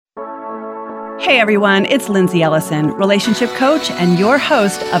Hey everyone, it's Lindsay Ellison, relationship coach and your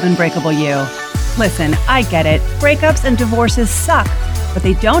host of Unbreakable You. Listen, I get it. Breakups and divorces suck, but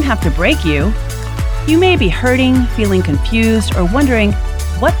they don't have to break you. You may be hurting, feeling confused, or wondering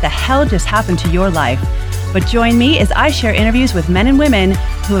what the hell just happened to your life. But join me as I share interviews with men and women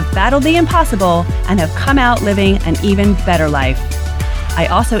who have battled the impossible and have come out living an even better life. I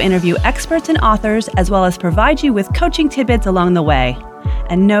also interview experts and authors, as well as provide you with coaching tidbits along the way.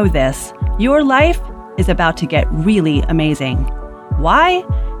 And know this, your life is about to get really amazing. Why?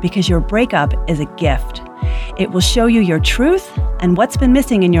 Because your breakup is a gift. It will show you your truth and what's been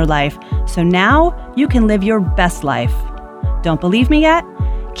missing in your life, so now you can live your best life. Don't believe me yet?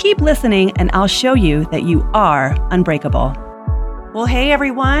 Keep listening and I'll show you that you are unbreakable. Well, hey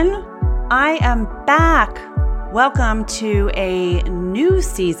everyone, I am back. Welcome to a new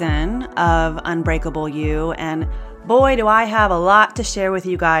season of Unbreakable You, and boy, do I have a lot to share with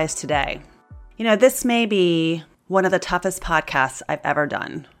you guys today. You know, this may be one of the toughest podcasts I've ever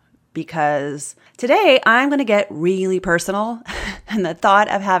done because today I'm going to get really personal, and the thought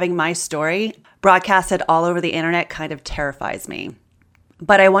of having my story broadcasted all over the internet kind of terrifies me.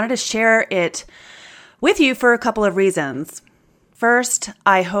 But I wanted to share it with you for a couple of reasons. First,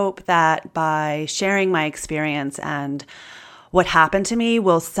 I hope that by sharing my experience and what happened to me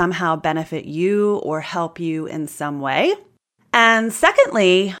will somehow benefit you or help you in some way. And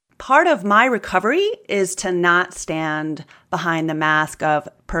secondly, part of my recovery is to not stand behind the mask of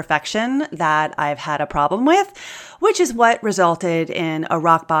perfection that I've had a problem with, which is what resulted in a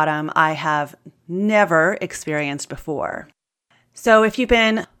rock bottom I have never experienced before. So if you've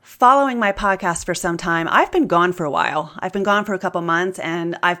been following my podcast for some time, I've been gone for a while. I've been gone for a couple months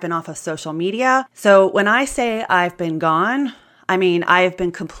and I've been off of social media. So when I say I've been gone, I mean, I've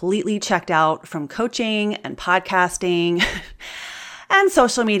been completely checked out from coaching and podcasting and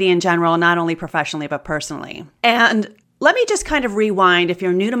social media in general, not only professionally, but personally. And let me just kind of rewind. If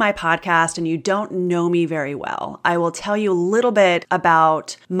you're new to my podcast and you don't know me very well, I will tell you a little bit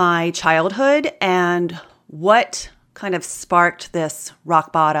about my childhood and what kind of sparked this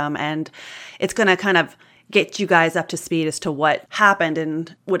rock bottom, and it's going to kind of get you guys up to speed as to what happened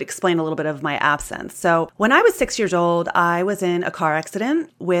and would explain a little bit of my absence. So when I was 6 years old, I was in a car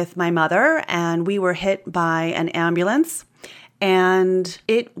accident with my mother, and we were hit by an ambulance, and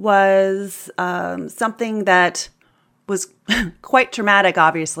it was something that was quite traumatic,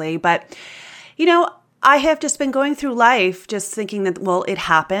 obviously, but you know, I have just been going through life just thinking that, well, it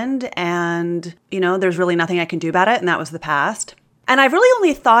happened and, you know, there's really nothing I can do about it. And that was the past. And I've really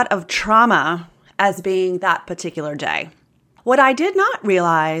only thought of trauma as being that particular day. What I did not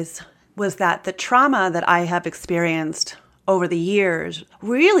realize was that the trauma that I have experienced over the years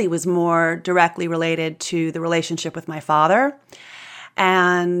really was more directly related to the relationship with my father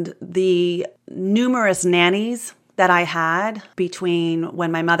and the numerous nannies that I had between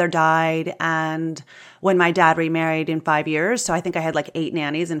when my mother died and when my dad remarried in 5 years. So I think I had like 8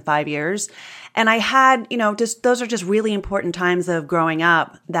 nannies in 5 years. And I had, you know, just those are just really important times of growing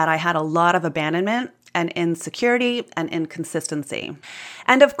up that I had a lot of abandonment and insecurity and inconsistency.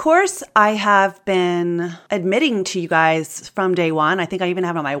 And of course, I have been admitting to you guys from day one, I think I even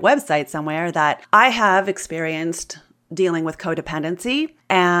have it on my website somewhere, that I have experienced dealing with codependency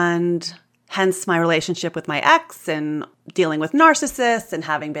and hence my relationship with my ex and dealing with narcissists and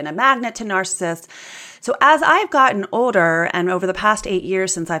having been a magnet to narcissists. So as I've gotten older and over the past 8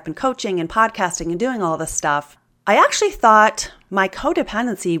 years since I've been coaching and podcasting and doing all this stuff, I actually thought my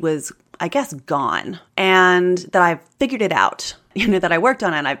codependency was, I guess, gone and that I've figured it out, you know, that I worked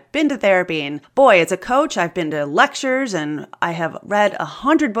on it and I've been to therapy. And boy, as a coach, I've been to lectures and I have read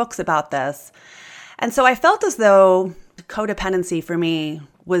 100 books about this. And so I felt as though codependency for me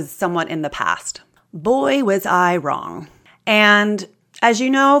was somewhat in the past. Boy, was I wrong. And as you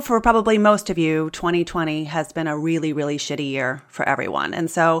know, for probably most of you, 2020 has been a really, really shitty year for everyone.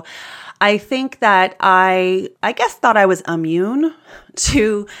 And so I think that I guess thought I was immune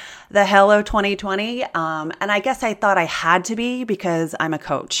to the hell of 2020. And I guess I thought I had to be because I'm a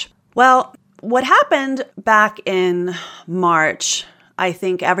coach. Well, what happened back in March, I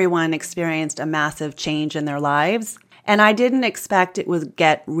think everyone experienced a massive change in their lives. And I didn't expect it would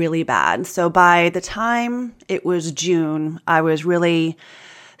get really bad. So by the time it was June, I was really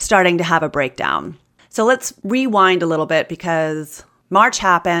starting to have a breakdown. So let's rewind a little bit because March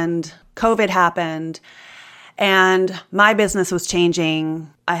happened, COVID happened, and my business was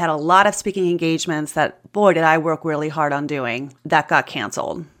changing. I had a lot of speaking engagements that, boy, did I work really hard on doing, that got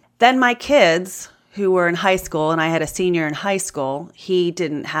canceled. Then my kids, who were in high school, and I had a senior in high school, he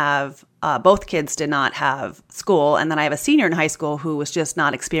didn't have Both kids did not have school. And then I have a senior in high school who was just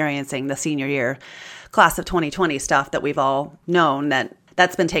not experiencing the senior year class of 2020 stuff that we've all known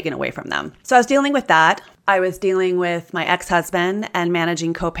that's been taken away from them. So I was dealing with that. I was dealing with my ex-husband and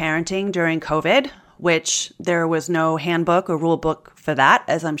managing co-parenting during COVID, which there was no handbook or rule book for that,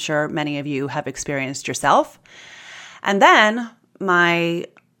 as I'm sure many of you have experienced yourself. And then my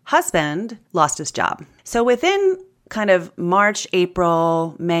husband lost his job. So within kind of March,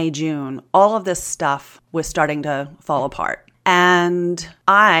 April, May, June, all of this stuff was starting to fall apart. And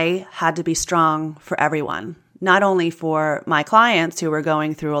I had to be strong for everyone, not only for my clients who were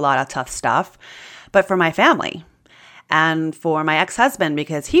going through a lot of tough stuff, but for my family and for my ex-husband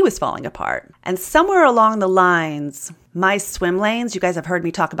because he was falling apart. And somewhere along the lines, my swim lanes, you guys have heard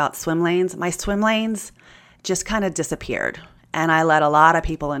me talk about swim lanes, my swim lanes just kind of disappeared. And I let a lot of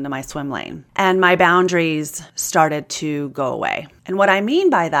people into my swim lane. And my boundaries started to go away. And what I mean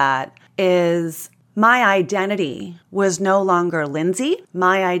by that is my identity was no longer Lindsay.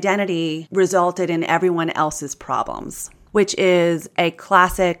 My identity resulted in everyone else's problems, which is a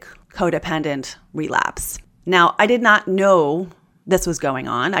classic codependent relapse. Now, I did not know this was going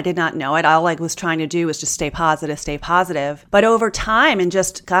on. I did not know it. All I was trying to do was just stay positive. But over time, and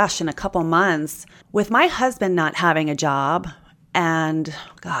just, in a couple months, with my husband not having a job, and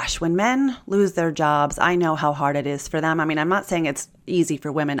when men lose their jobs, I know how hard it is for them. I mean, I'm not saying it's easy for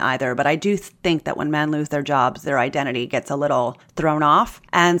women either, but I do think that when men lose their jobs, their identity gets a little thrown off.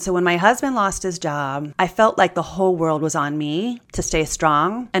 And so when my husband lost his job, I felt like the whole world was on me to stay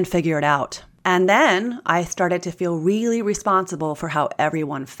strong and figure it out. And then I started to feel really responsible for how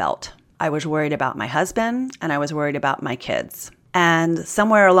everyone felt. I was worried about my husband and I was worried about my kids. And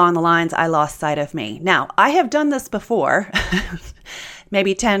somewhere along the lines, I lost sight of me. Now, I have done this before,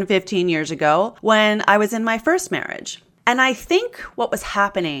 maybe 10, 15 years ago, when I was in my first marriage. And I think what was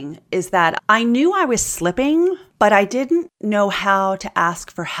happening is that I knew I was slipping, but I didn't know how to ask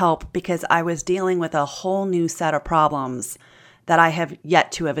for help because I was dealing with a whole new set of problems that I have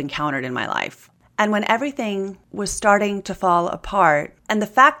yet to have encountered in my life. And when everything was starting to fall apart, and the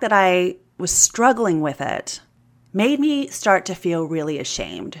fact that I was struggling with it made me start to feel really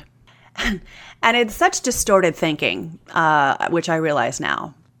ashamed. And it's such distorted thinking, which I realize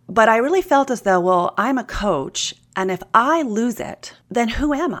now. But I really felt as though, well, I'm a coach, and if I lose it, then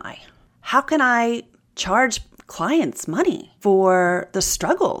who am I? How can I charge clients money for the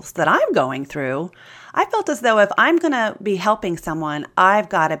struggles that I'm going through? I felt as though if I'm going to be helping someone, I've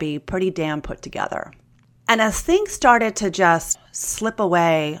got to be pretty damn put together. And as things started to just slip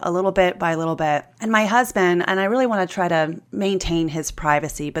away a little bit by little bit, and my husband, and I really want to try to maintain his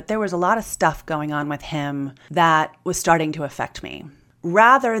privacy, but there was a lot of stuff going on with him that was starting to affect me.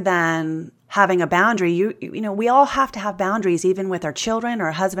 Rather than having a boundary, you know, we all have to have boundaries, even with our children,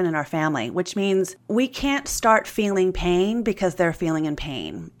 our husband, and our family, which means we can't start feeling pain because they're feeling in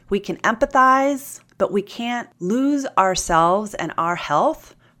pain. We can empathize, but we can't lose ourselves and our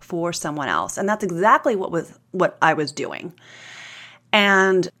health for someone else. And that's exactly what I was doing.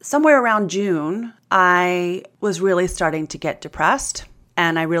 And somewhere around June, I was really starting to get depressed.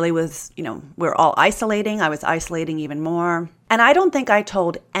 And I really was, we're all isolating. I was isolating even more. And I don't think I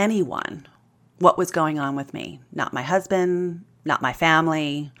told anyone what was going on with me. Not my husband, not my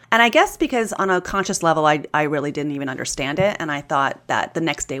family. And I guess because on a conscious level, I really didn't even understand it. And I thought that the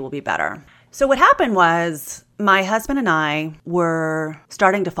next day will be better. So what happened was my husband and I were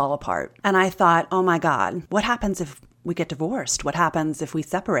starting to fall apart. And I thought, oh my God, what happens if we get divorced? What happens if we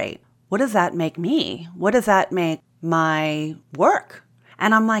separate? What does that make me? What does that make my work?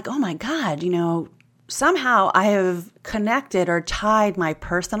 And I'm like, oh my God, somehow I have connected or tied my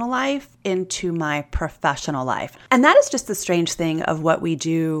personal life into my professional life. And that is just the strange thing of what we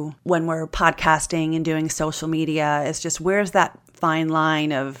do when we're podcasting and doing social media, is just where's that fine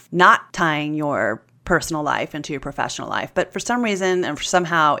line of not tying your personal life into your professional life. But for some reason and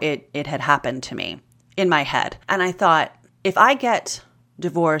somehow it had happened to me in my head. And I thought, if I get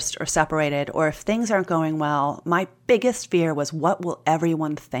divorced or separated, or if things aren't going well, my biggest fear was, what will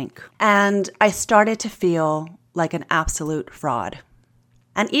everyone think? And I started to feel like an absolute fraud.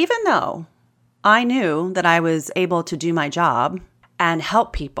 And even though I knew that I was able to do my job and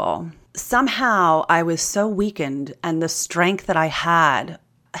help people, somehow I was so weakened, and the strength that I had,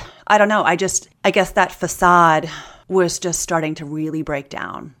 I don't know, I guess that facade was just starting to really break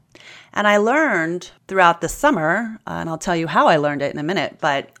down. And I learned throughout the summer, and I'll tell you how I learned it in a minute,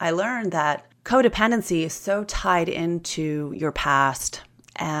 but I learned that codependency is so tied into your past.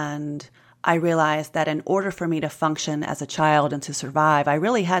 And I realized that in order for me to function as a child and to survive, I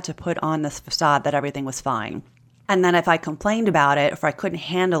really had to put on this facade that everything was fine. And then if I complained about it, if I couldn't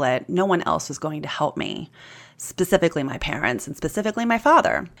handle it, no one else was going to help me, specifically my parents and specifically my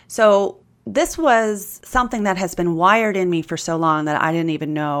father. So this was something that has been wired in me for so long that I didn't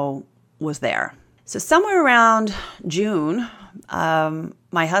even know was there. So somewhere around June,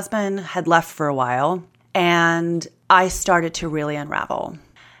 my husband had left for a while and I started to really unravel.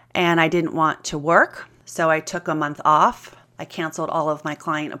 And I didn't want to work, so I took a month off. I canceled all of my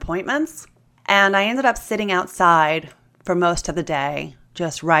client appointments. And I ended up sitting outside for most of the day,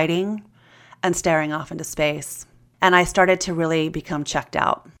 just writing and staring off into space. And I started to really become checked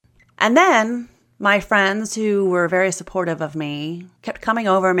out. And then my friends who were very supportive of me kept coming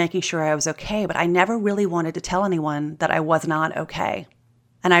over, making sure I was okay, but I never really wanted to tell anyone that I was not okay.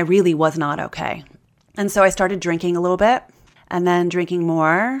 And I really was not okay. And so I started drinking a little bit and then drinking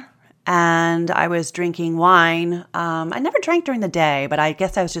more. And I was drinking wine. I never drank during the day, but I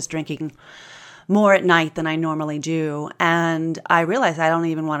guess I was just drinking more at night than I normally do. And I realized I don't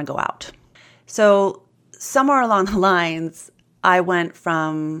even want to go out. So somewhere along the lines, I went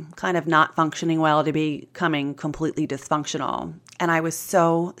from kind of not functioning well to becoming completely dysfunctional. And I was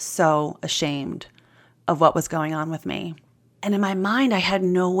so ashamed of what was going on with me. And in my mind, I had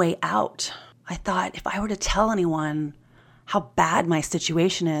no way out. I thought if I were to tell anyone how bad my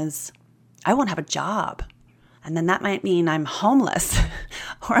situation is, I won't have a job. And then that might mean I'm homeless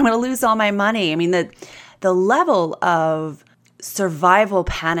or I'm going to lose all my money. I mean, the level of survival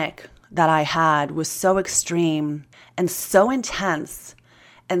panic that I had was so extreme and so intense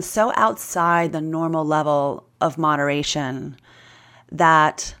and so outside the normal level of moderation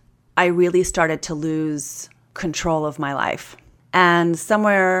that I really started to lose control of my life. And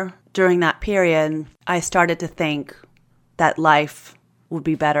somewhere during that period, I started to think that life would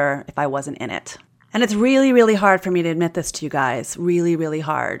be better if I wasn't in it. And it's really, really hard for me to admit this to you guys, really, really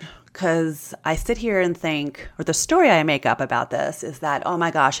hard, because I sit here and think, or the story I make up about this is that, oh my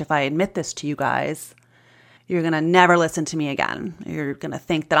gosh, if I admit this to you guys, you're going to never listen to me again. You're going to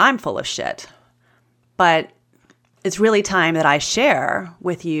think that I'm full of shit. But it's really time that I share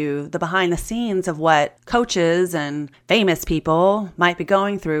with you the behind the scenes of what coaches and famous people might be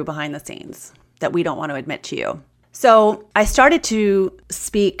going through behind the scenes that we don't want to admit to you. So I started to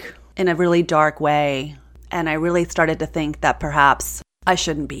speak in a really dark way, and I really started to think that perhaps I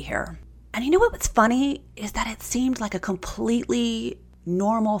shouldn't be here. And you know what's funny is that it seemed like a completely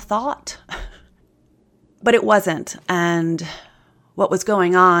normal thought, but it wasn't. And what was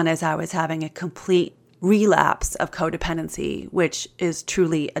going on is I was having a complete relapse of codependency, which is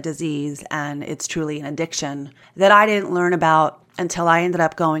truly a disease and it's truly an addiction that I didn't learn about until I ended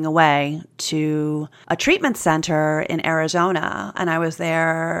up going away to a treatment center in Arizona. And I was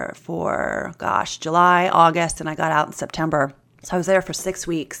there for, July, August, and I got out in September. So I was there for 6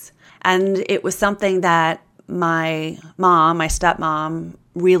 weeks. And it was something that my stepmom,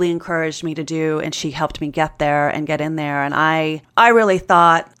 really encouraged me to do. And she helped me get there and get in there. And I really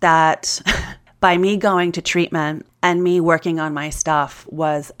thought that by me going to treatment and me working on my stuff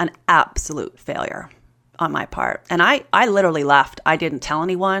was an absolute failure on my part. And I literally left. I didn't tell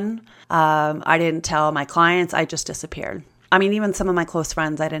anyone. I didn't tell my clients. I just disappeared. I mean, even some of my close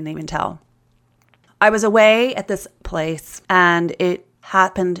friends, I didn't even tell. I was away at this place and it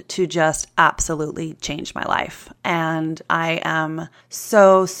happened to just absolutely change my life. And I am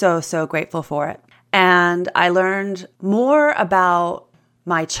so grateful for it. And I learned more about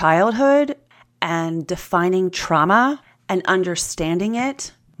my childhood and defining trauma and understanding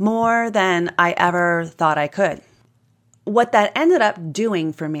it more than I ever thought I could. What that ended up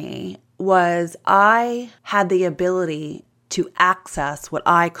doing for me was I had the ability to access what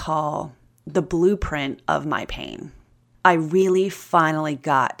I call the blueprint of my pain. I really finally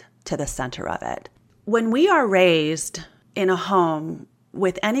got to the center of it. When we are raised in a home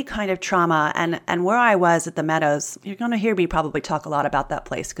with any kind of trauma, and where I was at the Meadows, you're going to hear me probably talk a lot about that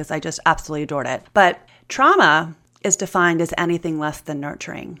place because I just absolutely adored it. But trauma is defined as anything less than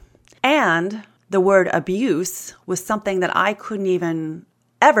nurturing. And the word abuse was something that I couldn't even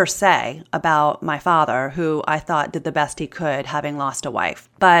ever say about my father, who I thought did the best he could having lost a wife.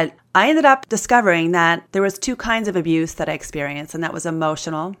 But I ended up discovering that there was 2 kinds of abuse that I experienced, and that was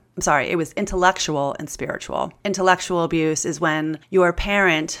it was intellectual and spiritual. Intellectual abuse is when your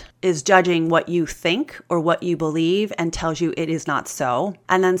parent is judging what you think or what you believe and tells you it is not so.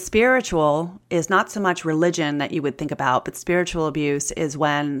 And then spiritual is not so much religion that you would think about, but spiritual abuse is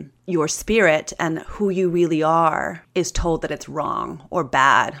when your spirit and who you really are is told that it's wrong or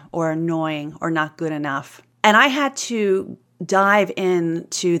bad or annoying or not good enough. And I had to dive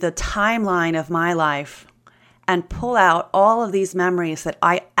into the timeline of my life and pull out all of these memories that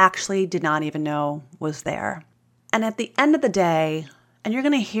I actually did not even know was there. And at the end of the day, and you're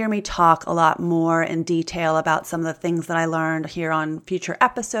going to hear me talk a lot more in detail about some of the things that I learned here on future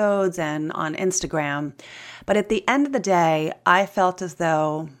episodes and on Instagram. But at the end of the day, I felt as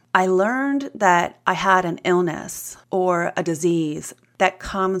though I learned that I had an illness or a disease that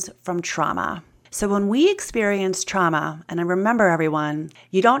comes from trauma. So when we experience trauma, and I remember everyone,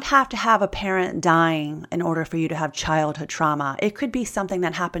 you don't have to have a parent dying in order for you to have childhood trauma. It could be something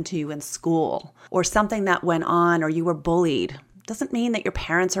that happened to you in school or something that went on or you were bullied. Doesn't mean that your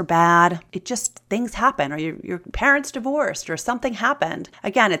parents are bad. It just, things happen, or your parents divorced or something happened.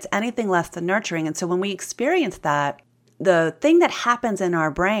 Again, it's anything less than nurturing. And so when we experience that, the thing that happens in our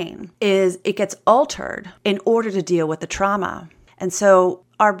brain is it gets altered in order to deal with the trauma. And so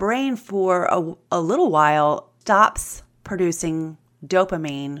our brain for a little while stops producing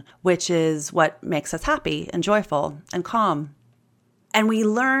dopamine, which is what makes us happy and joyful and calm. And we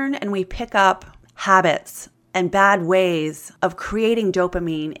learn and we pick up habits and bad ways of creating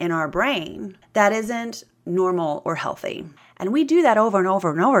dopamine in our brain that isn't normal or healthy. And we do that over and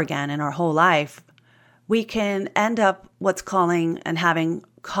over and over again in our whole life. We can end up what's calling and having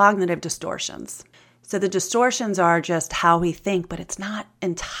cognitive distortions. So the distortions are just how we think, but it's not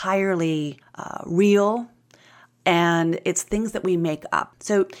entirely real, and it's things that we make up.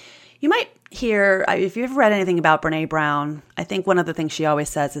 So you might hear, if you've read anything about Brené Brown, I think one of the things she always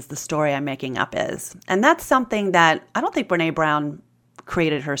says is the story I'm making up is. And that's something that I don't think Brené Brown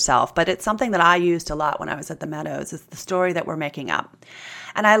created herself, but it's something that I used a lot when I was at the Meadows, is the story that we're making up.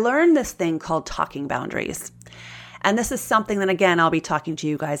 And I learned this thing called talking boundaries. And this is something that, again, I'll be talking to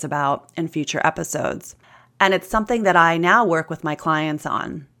you guys about in future episodes. And it's something that I now work with my clients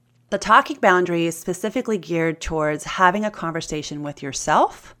on. The talking boundary is specifically geared towards having a conversation with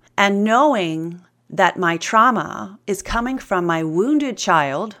yourself and knowing that my trauma is coming from my wounded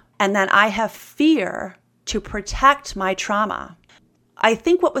child and that I have fear to protect my trauma. I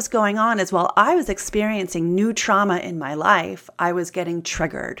think what was going on is while I was experiencing new trauma in my life, I was getting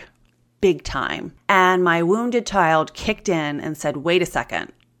triggered big time. And my wounded child kicked in and said, wait a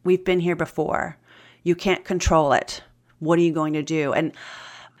second, we've been here before. You can't control it. What are you going to do? And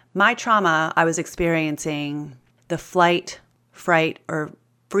my trauma, I was experiencing the flight, fright, or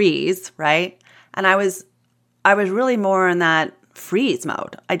freeze, right? And I was really more in that freeze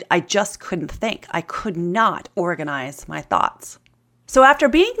mode. I just couldn't think. I could not organize my thoughts. So after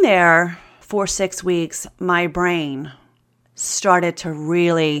being there for 6 weeks, my brain started to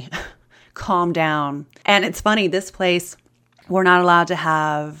really calm down. And it's funny, this place, we're not allowed to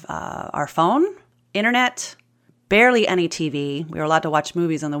have our phone, internet, barely any TV. We were allowed to watch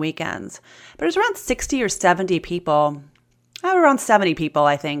movies on the weekends. But it was around 60 or 70 people, around 70 people,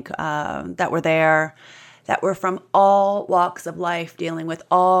 I think, that were there, that were from all walks of life, dealing with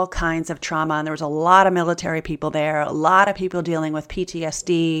all kinds of trauma. And there was a lot of military people there, a lot of people dealing with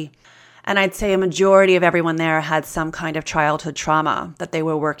PTSD. And I'd say a majority of everyone there had some kind of childhood trauma that they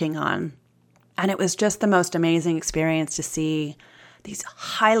were working on. And it was just the most amazing experience to see these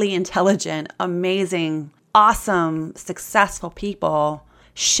highly intelligent, amazing, awesome, successful people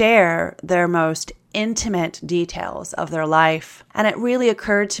share their most intimate details of their life. And it really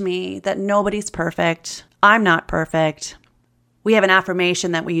occurred to me that nobody's perfect. I'm not perfect. We have an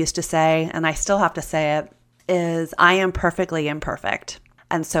affirmation that we used to say, and I still have to say it, is I am perfectly imperfect.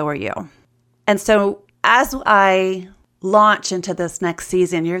 And so are you. And so as I launch into this next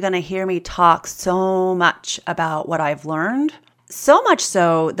season, you're going to hear me talk so much about what I've learned. So much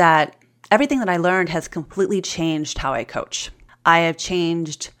so that everything that I learned has completely changed how I coach. I have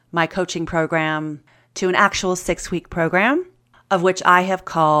changed my coaching program to an actual 6-week program, of which I have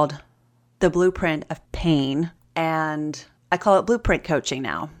called the Blueprint of Pain. And I call it Blueprint Coaching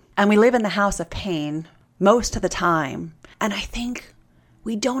now. And we live in the house of pain most of the time. And I think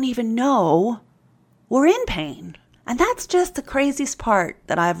we don't even know we're in pain. And that's just the craziest part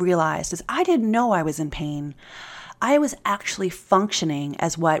that I've realized is I didn't know I was in pain. I was actually functioning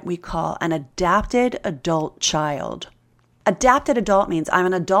as what we call an adapted adult child. Adapted adult means I'm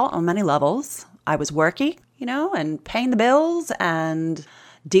an adult on many levels. I was working, and paying the bills and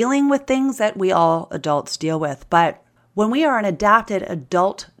dealing with things that we all adults deal with. But when we are an adapted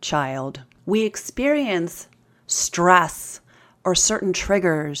adult child, we experience stress or certain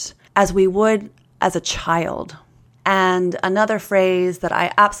triggers as we would as a child. And another phrase that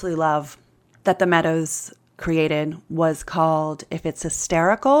I absolutely love that the Meadows created was called, if it's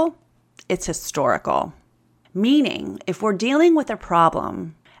hysterical, it's historical. Meaning, if we're dealing with a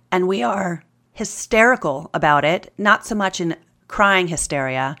problem and we are hysterical about it, not so much in crying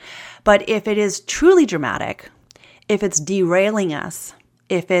hysteria, but if it is truly dramatic, if it's derailing us,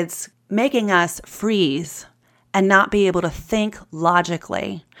 if it's making us freeze and not be able to think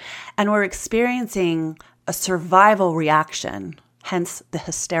logically. And we're experiencing a survival reaction, hence the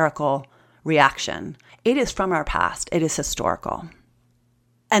hysterical reaction. It is from our past. It is historical.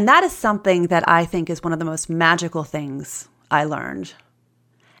 And that is something that I think is one of the most magical things I learned.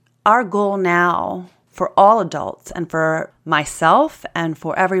 Our goal now for all adults and for myself and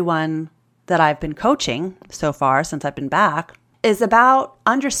for everyone that I've been coaching so far since I've been back is about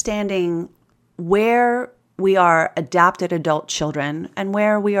understanding where we are adapted adult children and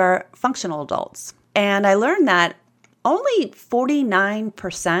where we are functional adults. And I learned that only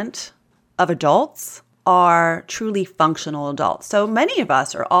 49% of adults are truly functional adults. So many of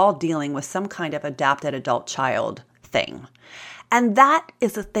us are all dealing with some kind of adapted adult child thing. And that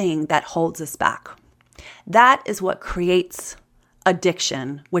is the thing that holds us back. That is what creates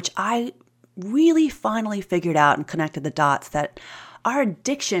addiction, which I really finally figured out and connected the dots that our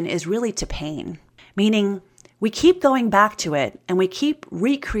addiction is really to pain, meaning we keep going back to it and we keep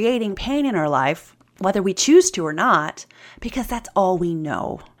recreating pain in our life, whether we choose to or not, because that's all we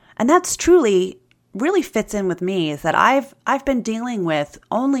know. And that's truly really fits in with me is that I've been dealing with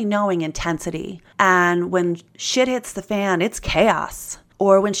only knowing intensity. And when shit hits the fan, it's chaos.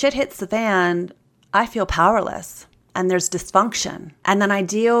 Or when shit hits the fan, I feel powerless and there's dysfunction. And then I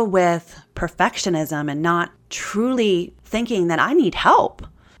deal with perfectionism and not truly thinking that I need help.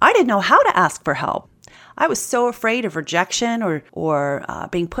 I didn't know how to ask for help. I was so afraid of rejection or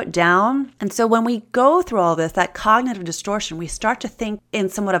being put down. And so when we go through all this, that cognitive distortion, we start to think in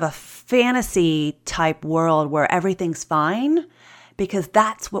somewhat of a fantasy type world where everything's fine, because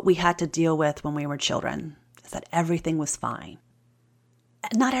that's what we had to deal with when we were children, is that everything was fine.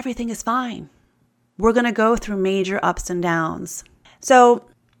 Not everything is fine. We're going to go through major ups and downs. So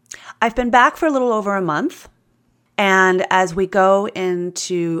I've been back for a little over a month. And as we go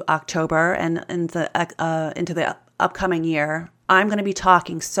into October and into the upcoming year, I'm going to be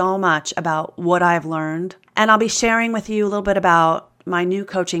talking so much about what I've learned. And I'll be sharing with you a little bit about my new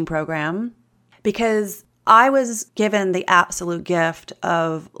coaching program, because I was given the absolute gift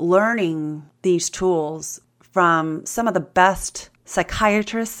of learning these tools from some of the best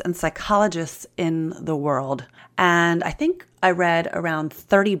psychiatrists and psychologists in the world. And I think I read around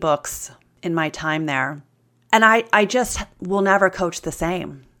 30 books in my time there. And I just will never coach the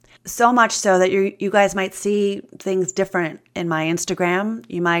same. So much so that you guys might see things different in my Instagram.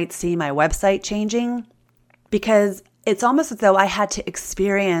 You might see my website changing, because it's almost as though I had to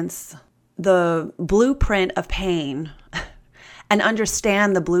experience the blueprint of pain and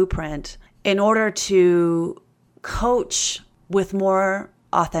understand the blueprint in order to coach with more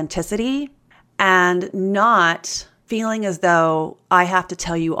authenticity and not feeling as though I have to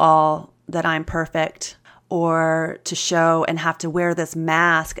tell you all that I'm perfect, or to show and have to wear this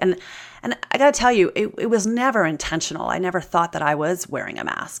mask. And I got to tell you, it was never intentional. I never thought that I was wearing a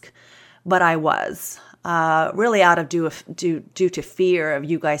mask, but I was really out of due to fear of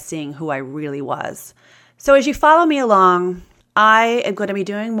you guys seeing who I really was. So as you follow me along, I am going to be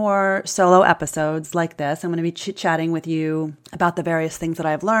doing more solo episodes like this. I'm going to be chit-chatting with you about the various things that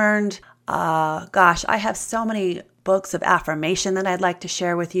I've learned. I have so many books of affirmation that I'd like to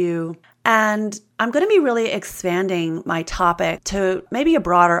share with you. And I'm going to be really expanding my topic to maybe a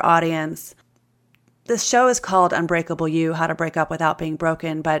broader audience. This show is called Unbreakable You, How to Break Up Without Being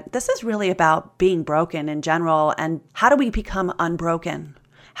Broken. But this is really about being broken in general. And how do we become unbroken?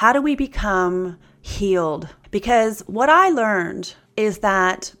 How do we become healed? Because what I learned is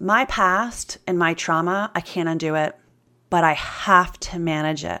that my past and my trauma, I can't undo it, but I have to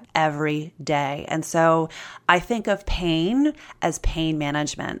manage it every day. And so I think of pain as pain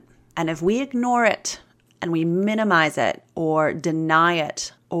management. And if we ignore it and we minimize it or deny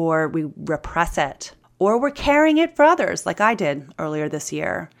it or we repress it or we're carrying it for others like I did earlier this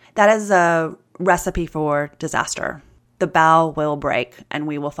year, that is a recipe for disaster. The bow will break and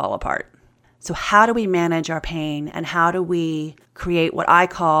we will fall apart. So how do we manage our pain, and how do we create what I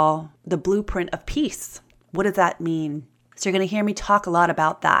call the blueprint of peace? What does that mean? So you're going to hear me talk a lot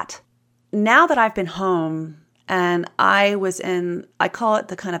about that. Now that I've been home, and I call it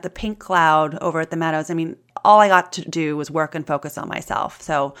the pink cloud over at the Meadows. I mean, all I got to do was work and focus on myself.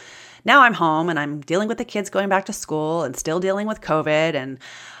 So now I'm home and I'm dealing with the kids going back to school and still dealing with COVID, and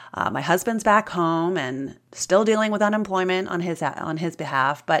my husband's back home and still dealing with unemployment on his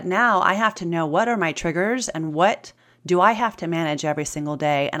behalf. But now I have to know what are my triggers and what do I have to manage every single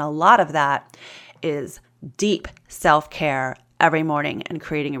day. And a lot of that is deep self-care every morning and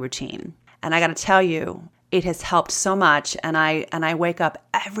creating a routine. And I got to tell you, it has helped so much, and I wake up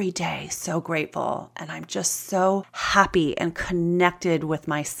every day so grateful, and I'm just so happy and connected with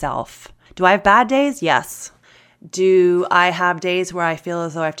myself. Do I have bad days? Yes. Do I have days where I feel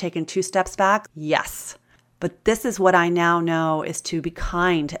as though I've taken 2 steps back? Yes. But this is what I now know is to be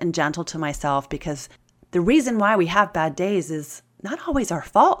kind and gentle to myself, because the reason why we have bad days is not always our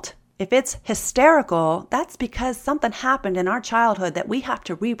fault. If it's hysterical, that's because something happened in our childhood that we have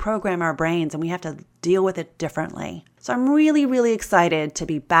to reprogram our brains and we have to deal with it differently. So I'm really, really excited to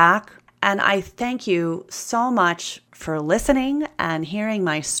be back. And I thank you so much for listening and hearing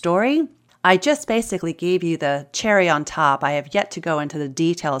my story. I just basically gave you the cherry on top. I have yet to go into the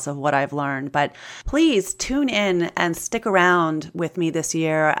details of what I've learned, but please tune in and stick around with me this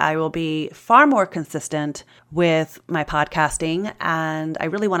year. I will be far more consistent with my podcasting, and I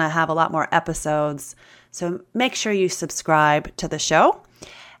really want to have a lot more episodes. So make sure you subscribe to the show.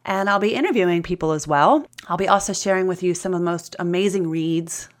 And I'll be interviewing people as well. I'll be also sharing with you some of the most amazing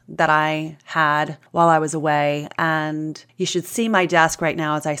reads that I had while I was away. And you should see my desk right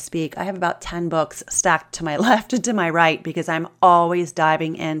now as I speak. I have about 10 books stacked to my left and to my right because I'm always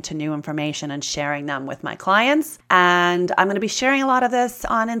diving into new information and sharing them with my clients. And I'm going to be sharing a lot of this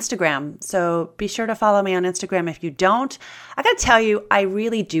on Instagram. So be sure to follow me on Instagram if you don't. I got to tell you, I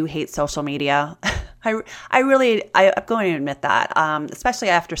really do hate social media. I'm going to admit that, especially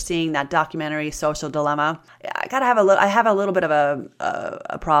after seeing that documentary, Social Dilemma. I have a little bit of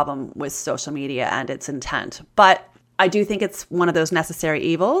a problem with social media and its intent, but I do think it's one of those necessary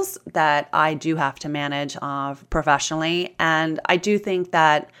evils that I do have to manage professionally. And I do think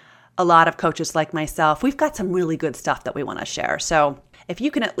that a lot of coaches like myself, we've got some really good stuff that we want to share. So if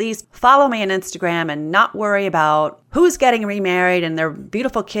you can at least follow me on Instagram and not worry about who's getting remarried and their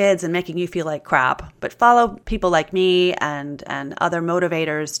beautiful kids and making you feel like crap, but follow people like me and other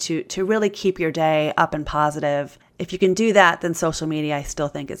motivators to really keep your day up and positive. If you can do that, then social media I still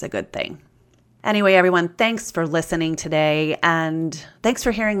think is a good thing. Anyway, everyone, thanks for listening today, and thanks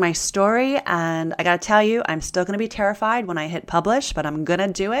for hearing my story. And I got to tell you, I'm still going to be terrified when I hit publish, but I'm going to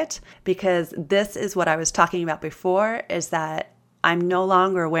do it because this is what I was talking about before, is that I'm no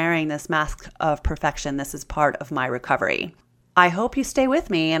longer wearing this mask of perfection. This is part of my recovery. I hope you stay with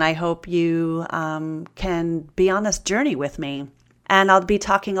me, and I hope you can be on this journey with me. And I'll be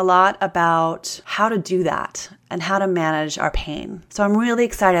talking a lot about how to do that and how to manage our pain. So I'm really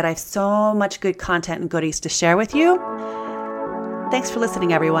excited. I have so much good content and goodies to share with you. Thanks for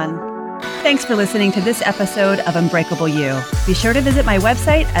listening, everyone. Thanks for listening to this episode of Unbreakable You. Be sure to visit my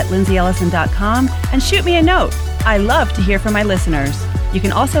website at lindsayellison.com and shoot me a note. I love to hear from my listeners. You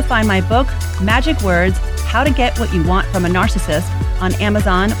can also find my book, Magic Words, How to Get What You Want from a Narcissist, on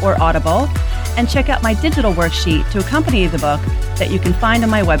Amazon or Audible, and check out my digital worksheet to accompany the book that you can find on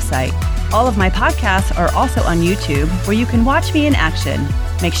my website. All of my podcasts are also on YouTube, where you can watch me in action.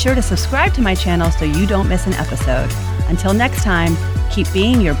 Make sure to subscribe to my channel so you don't miss an episode. Until next time, keep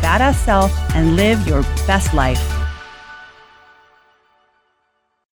being your badass self and live your best life.